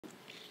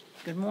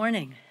Good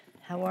morning.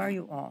 How are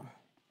you all?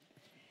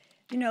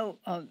 You know,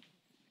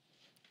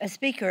 as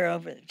speaker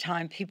over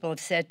time, people have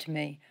said to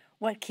me,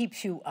 what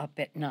keeps you up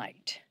at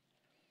night?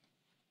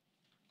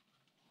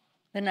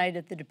 The night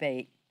of the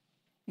debate,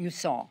 you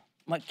saw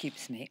what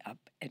keeps me up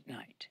at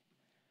night.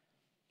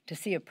 To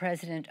see a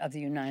president of the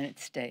United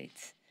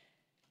States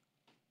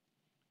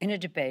in a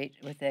debate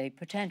with a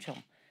potential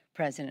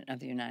president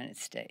of the United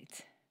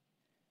States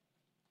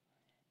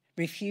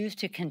refuse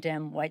to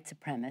condemn white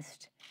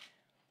supremacists,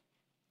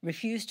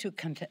 refuse to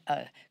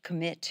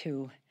commit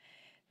to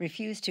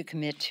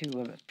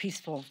a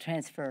peaceful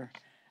transfer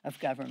of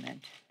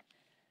government,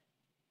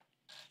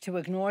 to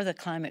ignore the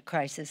climate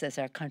crisis as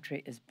our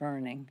country is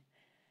burning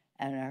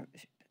and our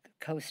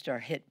coasts are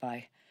hit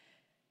by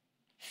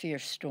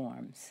fierce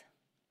storms,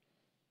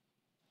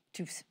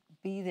 to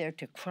be there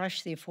to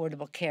crush the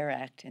Affordable Care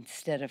Act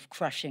instead of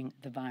crushing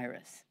the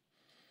virus.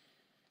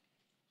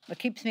 What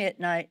keeps me at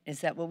night is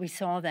that what we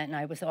saw that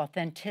night was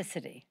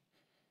authenticity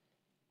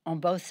on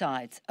both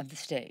sides of the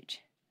stage.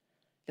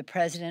 The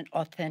president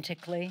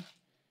authentically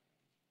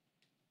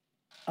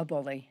a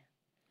bully,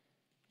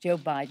 Joe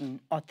Biden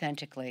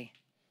authentically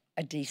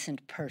a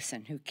decent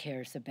person who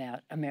cares about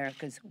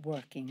America's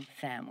working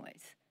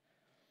families.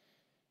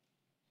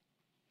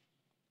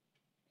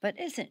 But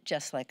it isn't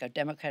just like a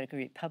Democratic or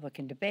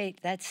Republican debate.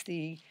 That's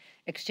the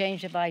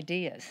exchange of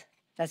ideas.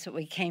 That's what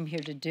we came here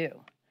to do.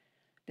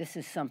 This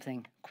is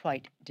something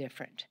quite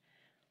different,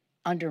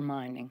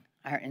 undermining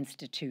our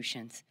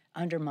institutions,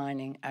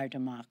 undermining our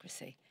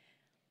democracy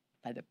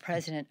by the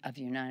President of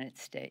the United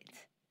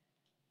States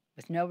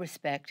with no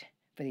respect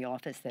for the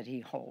office that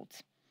he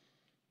holds.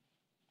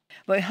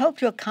 What we hope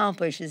to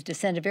accomplish is to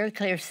send a very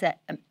clear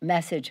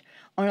message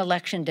on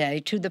Election Day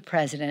to the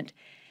President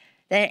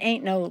there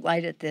ain't no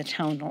light at the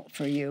tunnel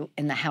for you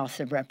in the House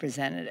of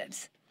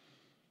Representatives.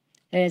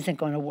 It isn't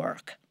going to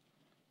work.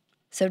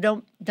 So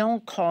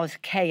don't cause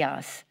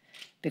chaos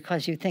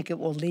because you think it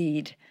will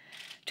lead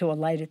to a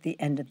light at the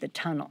end of the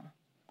tunnel,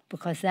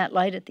 because that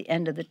light at the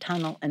end of the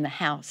tunnel in the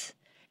House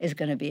is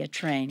going to be a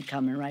train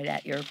coming right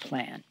at your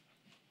plan.